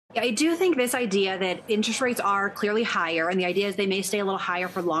I do think this idea that interest rates are clearly higher, and the idea is they may stay a little higher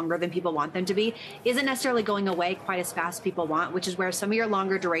for longer than people want them to be, isn't necessarily going away quite as fast as people want, which is where some of your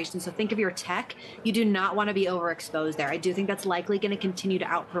longer durations, so think of your tech, you do not want to be overexposed there. I do think that's likely going to continue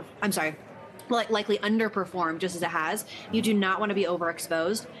to likely underperform just as it has. You do not want to be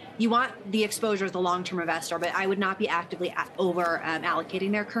overexposed. You want the exposure as the long-term investor, but I would not be actively over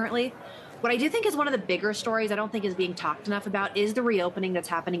allocating there currently. What I do think is one of the bigger stories I don't think is being talked enough about is the reopening that's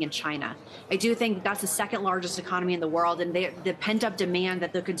happening in China. I do think that's the second largest economy in the world, and the pent-up demand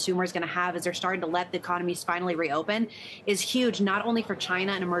that the consumer is going to have as they're starting to let the economies finally reopen is huge, not only for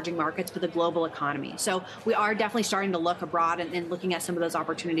China and emerging markets, but the global economy. So we are definitely starting to look abroad and looking at some of those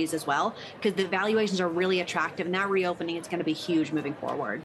opportunities as well, because the valuations are really attractive, and that reopening is going to be huge moving forward.